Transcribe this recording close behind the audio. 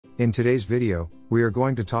In today's video, we are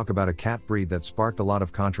going to talk about a cat breed that sparked a lot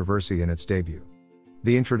of controversy in its debut.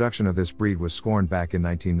 The introduction of this breed was scorned back in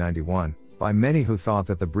 1991, by many who thought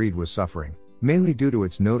that the breed was suffering, mainly due to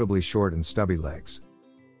its notably short and stubby legs.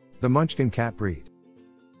 The Munchkin Cat Breed.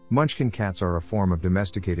 Munchkin cats are a form of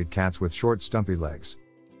domesticated cats with short stumpy legs,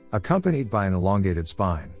 accompanied by an elongated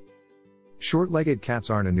spine. Short-legged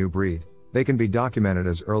cats aren't a new breed. They can be documented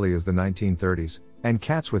as early as the 1930s, and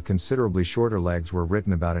cats with considerably shorter legs were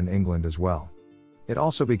written about in England as well. It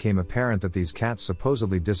also became apparent that these cats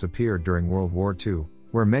supposedly disappeared during World War II,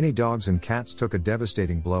 where many dogs and cats took a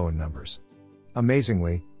devastating blow in numbers.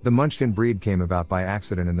 Amazingly, the Munchkin breed came about by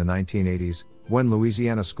accident in the 1980s, when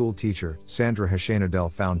Louisiana school teacher, Sandra Hochenedel,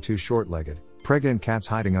 found two short-legged, pregnant cats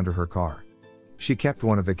hiding under her car. She kept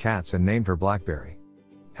one of the cats and named her Blackberry.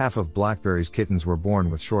 Half of Blackberry's kittens were born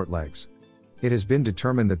with short legs. It has been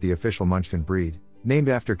determined that the official Munchkin breed, named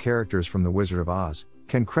after characters from The Wizard of Oz,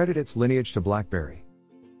 can credit its lineage to Blackberry.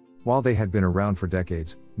 While they had been around for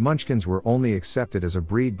decades, Munchkins were only accepted as a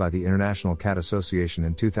breed by the International Cat Association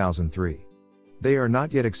in 2003. They are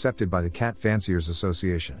not yet accepted by the Cat Fanciers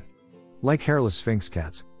Association. Like hairless Sphinx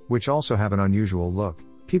cats, which also have an unusual look,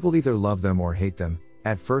 people either love them or hate them,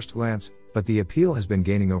 at first glance, but the appeal has been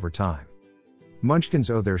gaining over time.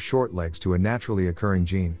 Munchkins owe their short legs to a naturally occurring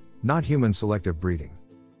gene, not human selective breeding.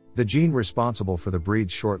 The gene responsible for the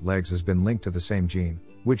breed's short legs has been linked to the same gene,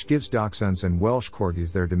 which gives Dachshunds and Welsh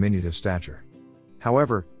Corgis their diminutive stature.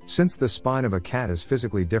 However, since the spine of a cat is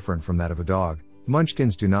physically different from that of a dog,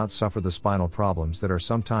 Munchkins do not suffer the spinal problems that are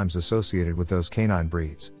sometimes associated with those canine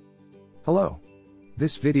breeds. Hello!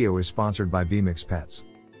 This video is sponsored by Bmix Pets.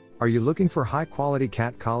 Are you looking for high-quality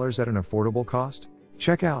cat collars at an affordable cost?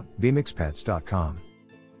 Check out bmixpets.com.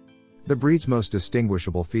 The breed's most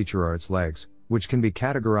distinguishable feature are its legs, which can be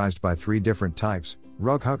categorized by three different types: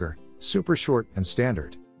 rug hugger, super short, and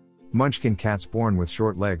standard. Munchkin cats born with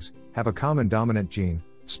short legs have a common dominant gene,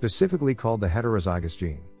 specifically called the heterozygous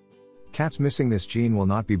gene. Cats missing this gene will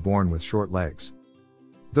not be born with short legs.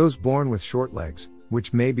 Those born with short legs,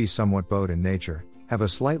 which may be somewhat bowed in nature, have a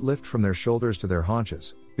slight lift from their shoulders to their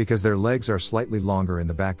haunches, because their legs are slightly longer in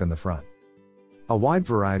the back than the front. A wide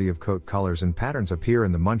variety of coat colors and patterns appear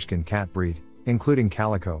in the Munchkin cat breed, including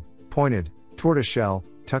calico, pointed, tortoiseshell,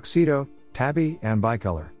 tuxedo, tabby, and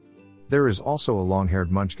bicolor. There is also a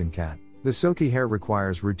long-haired Munchkin cat. The silky hair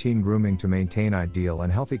requires routine grooming to maintain ideal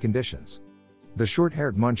and healthy conditions. The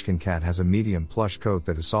short-haired Munchkin cat has a medium plush coat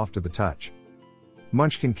that is soft to the touch.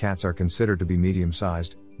 Munchkin cats are considered to be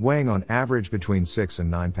medium-sized, weighing on average between 6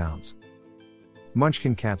 and 9 pounds.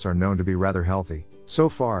 Munchkin cats are known to be rather healthy. So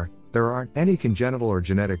far, there aren't any congenital or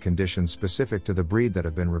genetic conditions specific to the breed that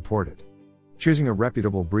have been reported. Choosing a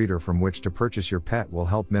reputable breeder from which to purchase your pet will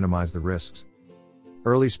help minimize the risks.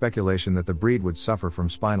 Early speculation that the breed would suffer from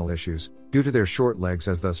spinal issues, due to their short legs,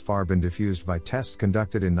 has thus far been diffused by tests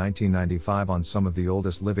conducted in 1995 on some of the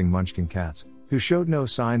oldest living Munchkin cats, who showed no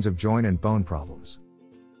signs of joint and bone problems.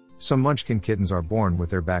 Some Munchkin kittens are born with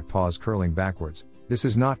their back paws curling backwards. This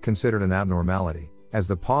is not considered an abnormality, as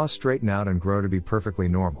the paws straighten out and grow to be perfectly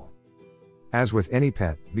normal. As with any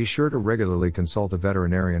pet, be sure to regularly consult a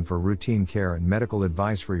veterinarian for routine care and medical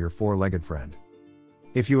advice for your four-legged friend.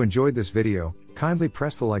 If you enjoyed this video, kindly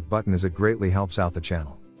press the like button as it greatly helps out the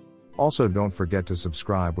channel. Also, don't forget to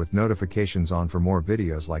subscribe with notifications on for more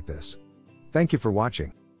videos like this. Thank you for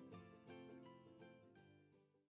watching.